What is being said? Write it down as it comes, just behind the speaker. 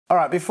All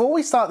right, before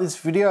we start this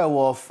video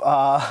off,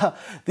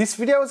 this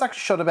video was actually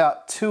shot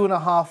about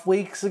 2.5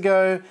 weeks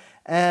ago,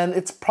 and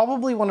it's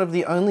probably one of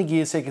the only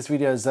Gear Seekers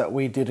videos that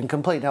we didn't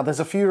complete. Now, there's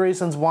a few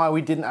reasons why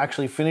we didn't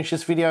actually finish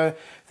this video.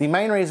 The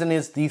main reason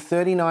is the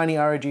 3090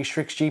 ROG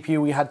STRIX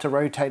GPU we had to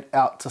rotate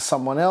out to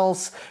someone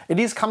else. It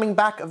is coming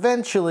back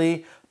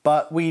eventually,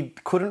 but we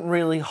couldn't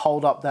really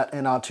hold up that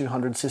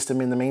NR200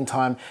 system in the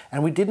meantime,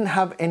 and we didn't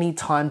have any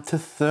time to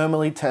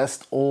thermally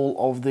test all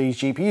of these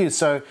GPUs.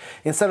 So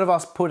instead of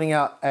us putting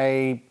out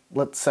a,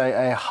 let's say,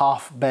 a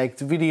half-baked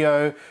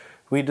video,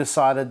 we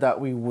decided that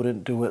we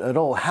wouldn't do it at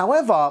all.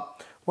 However,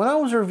 when I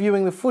was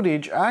reviewing the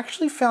footage, I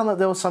actually found that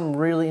there was some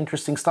really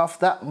interesting stuff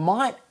that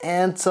might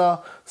answer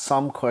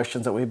some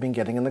questions that we've been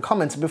getting in the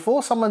comments.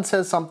 Before someone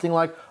says something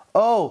like,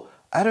 oh,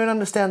 I don't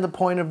understand the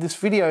point of this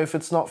video if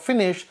it's not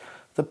finished,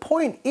 the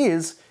point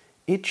is,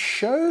 it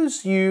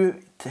shows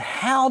you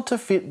how to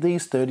fit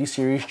these 30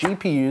 series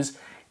GPUs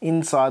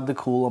inside the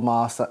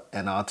coolermaster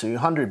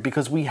NR200,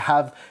 because we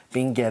have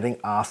been getting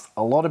asked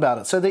a lot about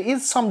it. So there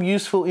is some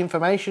useful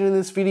information in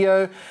this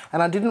video,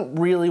 and I didn't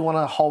really want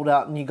to hold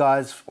out on you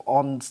guys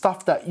on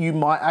stuff that you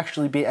might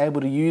actually be able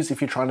to use if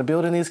you're trying to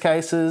build in these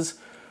cases.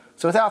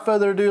 So without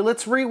further ado,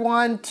 let's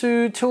rewind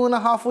to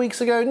 2.5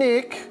 weeks ago,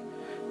 Nick,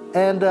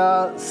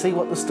 and see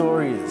what the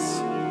story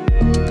is.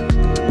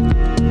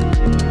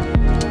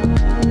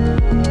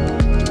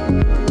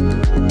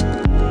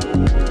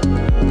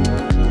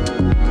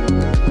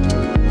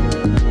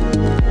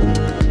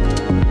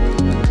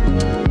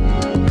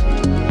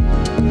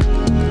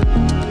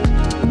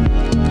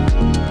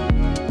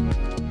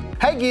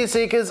 Gear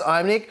Seekers,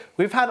 I'm Nick.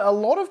 We've had a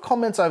lot of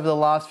comments over the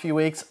last few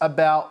weeks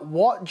about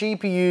what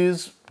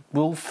GPUs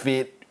will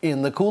fit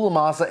in the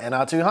coolermaster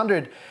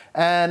NR200,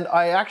 and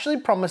I actually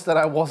promised that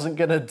I wasn't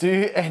going to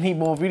do any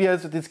more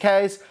videos with this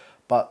case,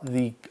 but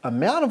the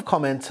amount of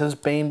comments has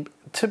been,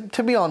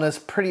 to be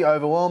honest, pretty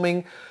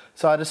overwhelming.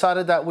 So I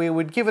decided that we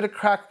would give it a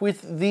crack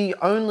with the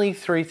only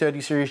 330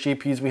 series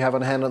GPUs we have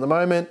on hand at the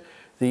moment: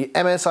 the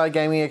MSI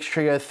Gaming X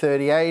Trio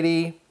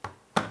 3080,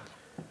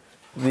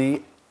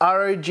 the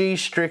ROG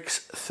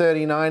STRIX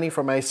 3090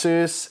 from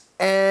ASUS,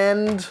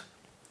 and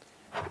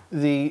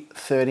the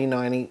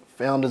 3090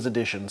 Founders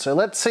Edition. So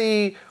let's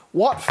see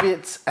what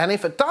fits, and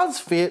if it does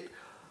fit,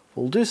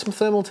 we'll do some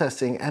thermal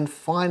testing and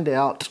find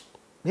out,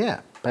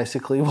 yeah,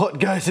 basically what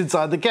goes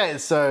inside the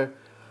case. So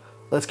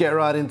let's get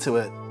right into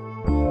it.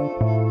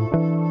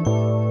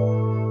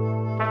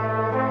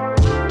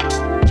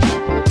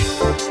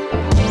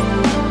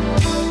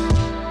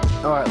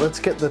 All right, let's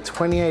get the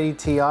 2080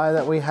 Ti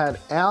that we had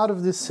out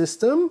of this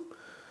system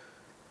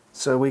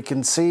so we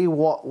can see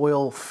what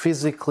will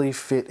physically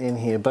fit in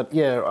here. But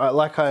yeah,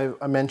 like I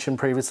mentioned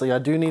previously, I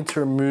do need to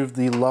remove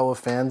the lower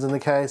fans in the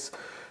case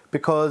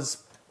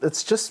because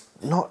it's just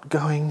not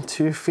going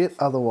to fit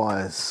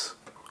otherwise.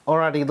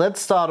 Alrighty,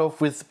 let's start off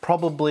with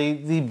probably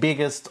the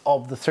biggest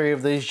of the three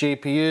of these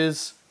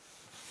GPUs,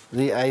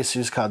 the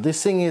ASUS card.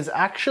 This thing is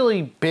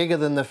actually bigger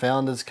than the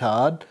Founders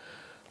card.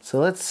 So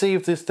let's see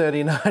if this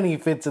 3090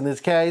 fits in this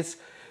case.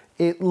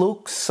 It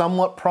looks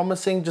somewhat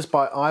promising just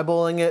by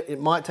eyeballing it. It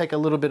might take a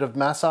little bit of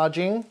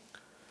massaging,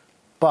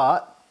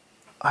 but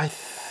I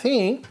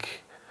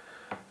think,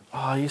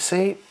 oh, you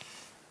see?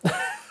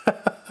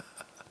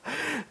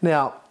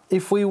 Now,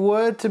 if we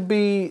were to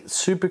be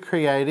super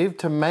creative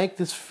to make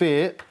this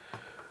fit,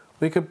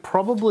 we could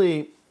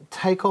probably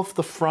take off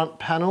the front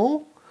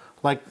panel,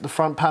 like the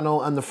front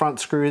panel and the front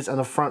screws and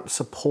the front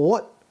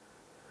support.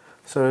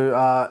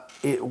 So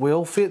it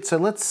will fit. So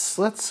let's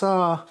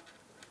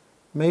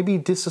maybe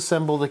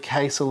disassemble the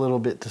case a little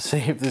bit to see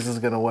if this is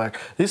going to work.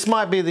 This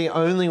might be the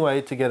only way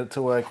to get it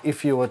to work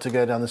if you were to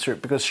go down this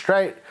route, because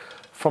straight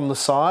from the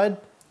side,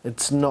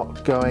 it's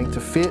not going to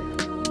fit.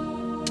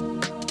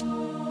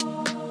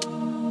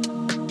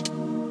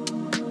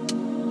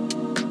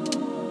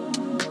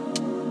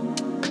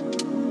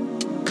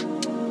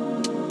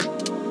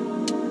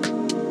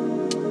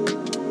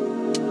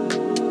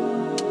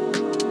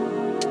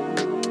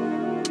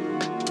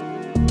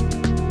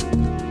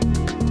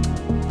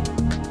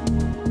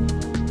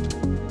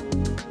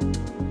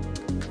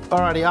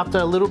 Alrighty, after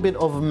a little bit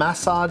of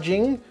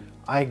massaging,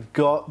 I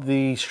got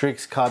the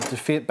STRIX card to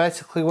fit.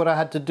 Basically what I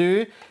had to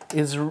do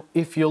is,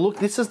 if you look,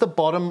 this is the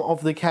bottom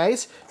of the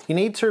case. You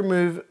need to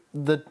remove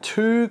the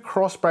 2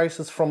 cross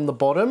braces from the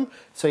bottom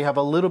so you have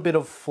a little bit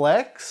of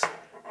flex,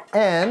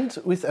 and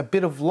with a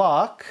bit of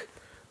luck,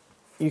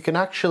 you can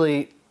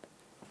actually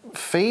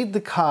feed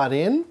the card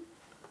in,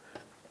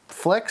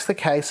 flex the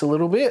case a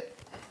little bit,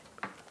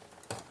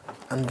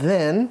 and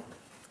then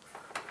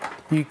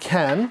you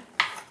can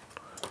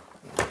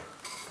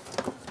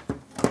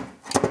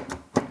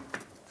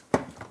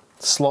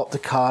slot the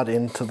card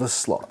into the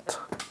slot.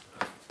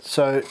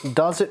 So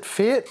does it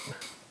fit?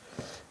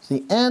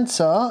 The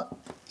answer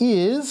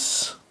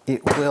is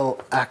it will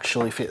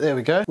actually fit. There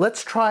we go.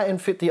 Let's try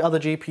and fit the other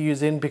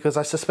GPUs in, because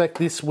I suspect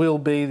this will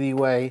be the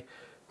way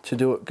to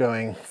do it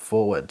going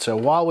forward. So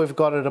while we've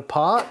got it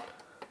apart,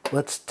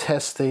 let's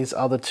test these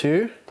other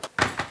two.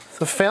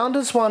 The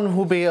Founders one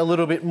will be a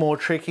little bit more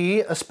tricky,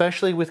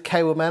 especially with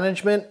cable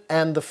management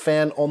and the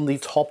fan on the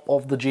top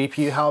of the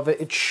GPU. However,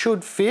 it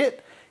should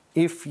fit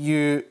if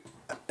you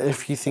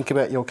think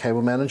about your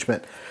cable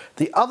management.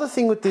 The other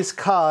thing with this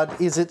card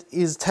is it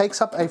takes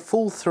up a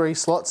full 3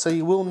 slots, so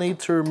you will need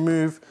to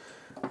remove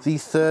the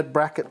third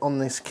bracket on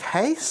this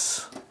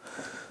case.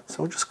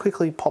 So we'll just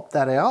quickly pop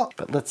that out,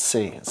 but let's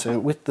see. So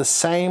with the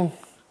same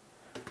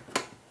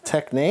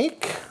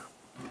technique,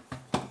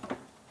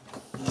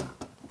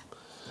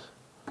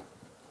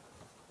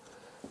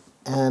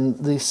 and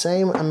the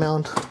same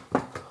amount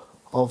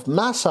of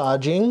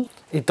massaging,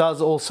 it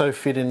does also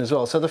fit in as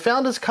well. So the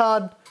Founders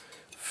card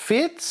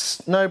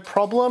fits, no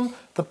problem.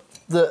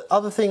 The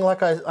other thing,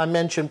 like I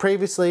mentioned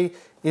previously,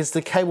 is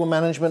the cable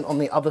management on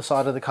the other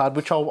side of the card,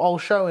 which I'll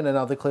show in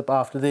another clip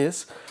after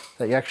this,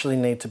 that you actually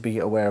need to be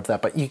aware of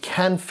that, but you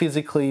can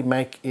physically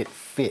make it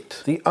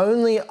fit. The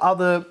only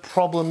other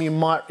problem you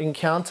might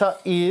encounter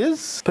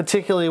is,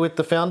 particularly with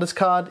the Founders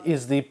card,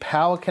 is the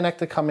power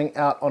connector coming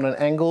out on an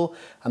angle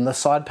and the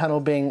side panel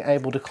being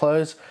able to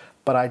close,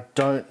 but I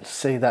don't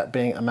see that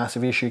being a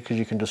massive issue because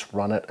you can just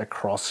run it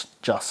across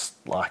just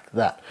like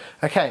that.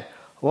 Okay.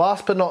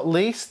 Last but not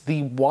least,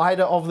 the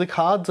wider of the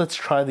cards. Let's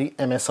try the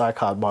MSI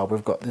card while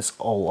we've got this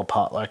all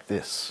apart like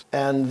this.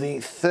 And the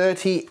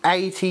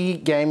 3080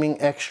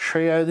 Gaming X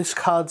Trio. This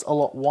card's a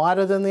lot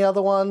wider than the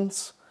other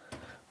ones,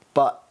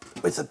 but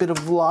with a bit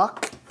of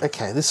luck,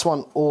 okay, this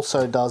one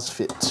also does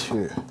fit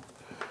too.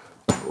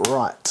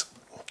 Right,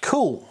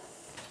 cool.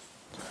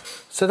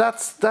 So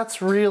that's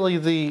really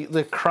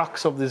the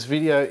crux of this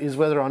video, is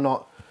whether or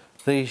not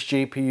these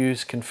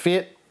GPUs can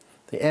fit.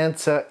 The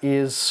answer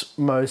is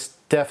most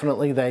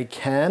definitely they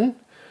can,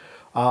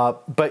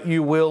 but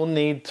you will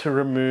need to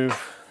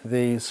remove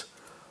these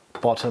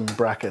bottom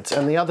brackets.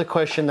 And the other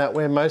question that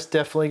we're most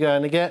definitely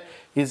going to get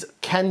is,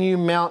 can you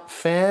mount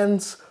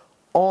fans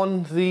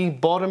on the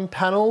bottom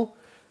panel?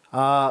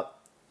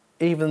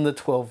 Even the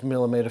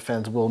 12mm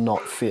fans will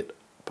not fit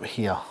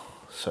here.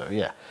 So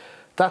yeah,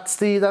 that's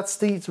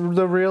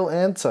the real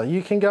answer.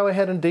 You can go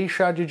ahead and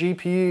deshroud your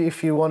GPU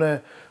if you want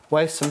to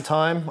waste some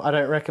time. I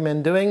don't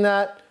recommend doing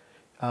that.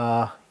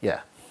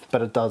 Yeah,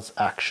 but it does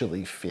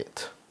actually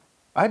fit.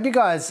 I hope you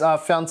guys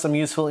found some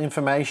useful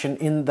information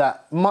in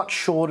that much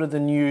shorter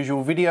than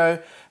usual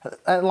video.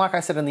 And like I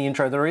said in the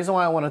intro, the reason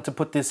why I wanted to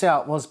put this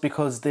out was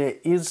because there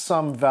is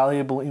some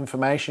valuable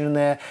information in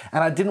there,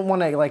 and I didn't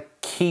want to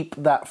keep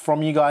that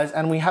from you guys.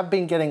 And we have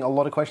been getting a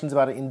lot of questions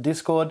about it in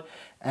Discord,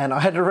 and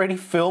I had already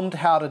filmed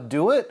how to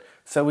do it.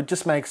 So it would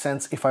just make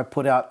sense if I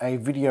put out a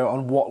video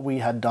on what we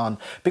had done,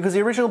 because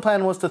the original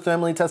plan was to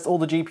thermally test all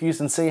the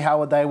GPUs and see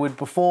how they would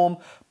perform.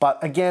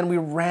 But again, we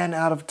ran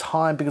out of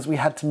time because we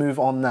had to move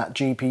on that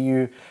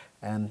GPU.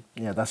 And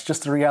yeah, that's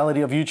just the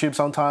reality of YouTube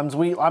sometimes.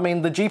 I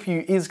mean, the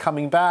GPU is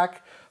coming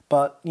back,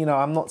 but you know,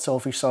 I'm not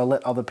selfish, so I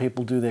let other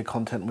people do their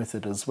content with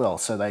it as well,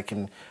 so they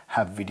can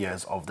have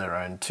videos of their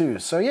own too.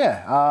 So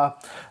yeah,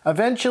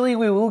 eventually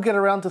we will get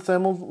around to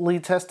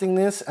thermally testing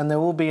this, and there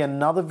will be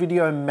another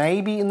video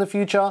maybe in the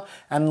future.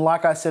 And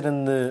like I said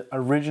in the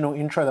original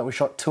intro that we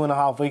shot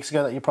 2.5 weeks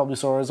ago that you probably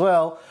saw as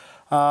well,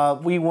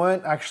 we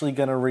weren't actually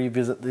going to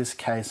revisit this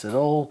case at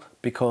all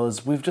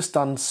because we've just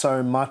done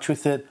so much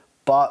with it.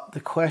 But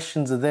the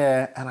questions are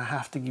there, and I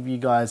have to give you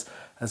guys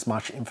as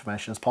much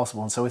information as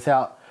possible. And so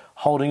without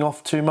holding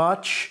off too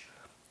much,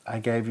 I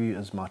gave you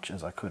as much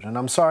as I could. And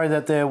I'm sorry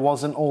that there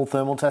wasn't all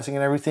thermal testing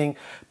and everything,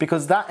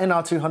 because that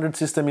NR200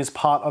 system is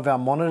part of our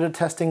monitor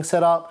testing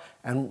setup.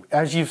 And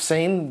as you've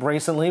seen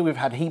recently, we've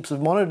had heaps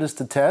of monitors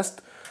to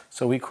test,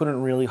 so we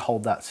couldn't really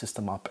hold that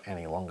system up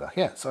any longer.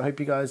 Yeah, so I hope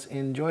you guys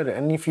enjoyed it.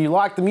 And if you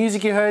like the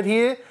music you heard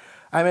here,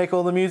 I make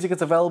all the music.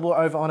 It's available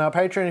over on our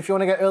Patreon. If you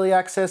want to get early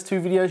access to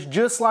videos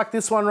just like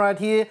this one right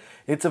here,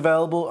 it's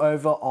available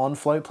over on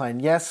Floatplane.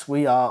 Yes,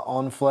 we are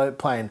on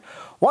Floatplane.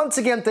 Once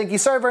again, thank you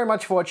so very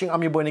much for watching.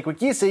 I'm your boy Nick with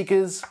Gear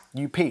Seekers.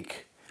 You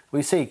peek,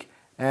 we seek.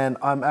 And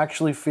I'm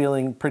actually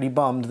feeling pretty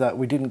bummed that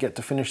we didn't get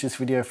to finish this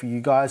video for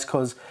you guys,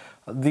 because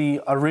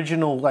the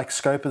original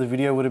scope of the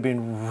video would have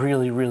been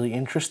really, really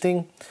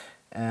interesting.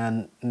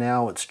 And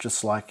now it's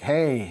just like,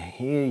 hey,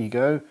 here you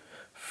go,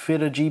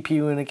 fit a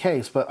GPU in a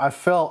case. But I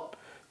felt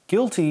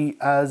guilty,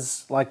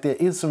 as there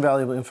is some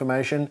valuable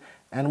information,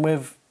 and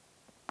we've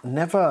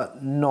never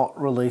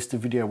not released a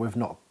video we've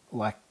not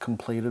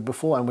completed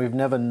before, and we've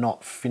never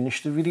not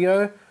finished a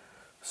video.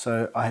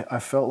 So I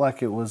felt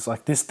like it was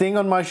this thing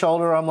on my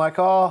shoulder. I'm like,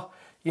 oh,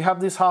 you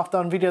have this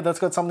half-done video that's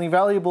got something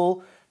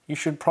valuable, you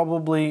should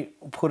probably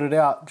put it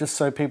out just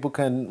so people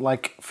can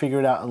figure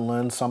it out and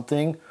learn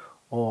something,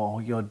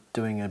 or you're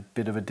doing a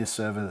bit of a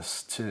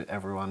disservice to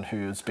everyone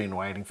who's been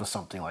waiting for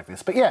something like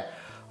this. But yeah,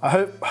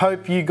 I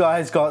hope you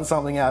guys got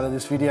something out of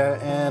this video,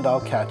 and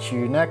I'll catch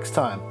you next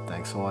time.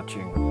 Thanks for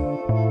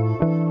watching.